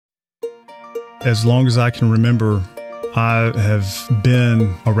As long as I can remember, I have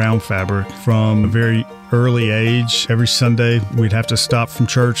been around fabric from a very early age. Every Sunday, we'd have to stop from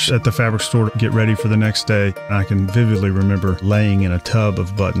church at the fabric store to get ready for the next day. I can vividly remember laying in a tub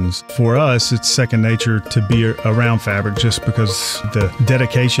of buttons. For us, it's second nature to be around fabric just because the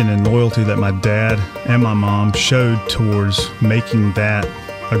dedication and loyalty that my dad and my mom showed towards making that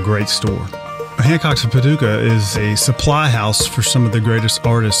a great store. Hancock's of Paducah is a supply house for some of the greatest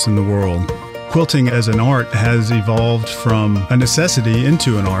artists in the world. Quilting as an art has evolved from a necessity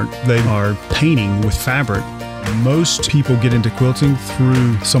into an art. They are painting with fabric. Most people get into quilting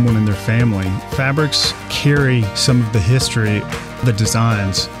through someone in their family. Fabrics carry some of the history, the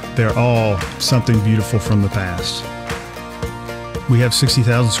designs. They're all something beautiful from the past. We have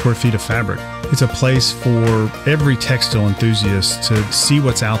 60,000 square feet of fabric. It's a place for every textile enthusiast to see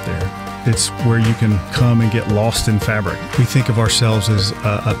what's out there. It's where you can come and get lost in fabric. We think of ourselves as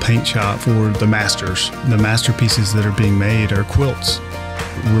a paint shop for the masters. The masterpieces that are being made are quilts.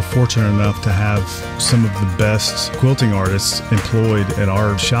 We're fortunate enough to have some of the best quilting artists employed at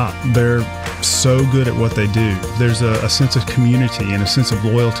our shop. They're so good at what they do. There's a sense of community and a sense of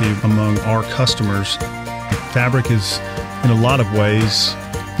loyalty among our customers. Fabric is, in a lot of ways,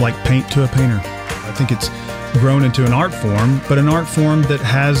 like paint to a painter. I think it's grown into an art form, but an art form that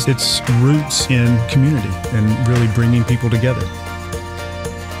has its roots in community and really bringing people together.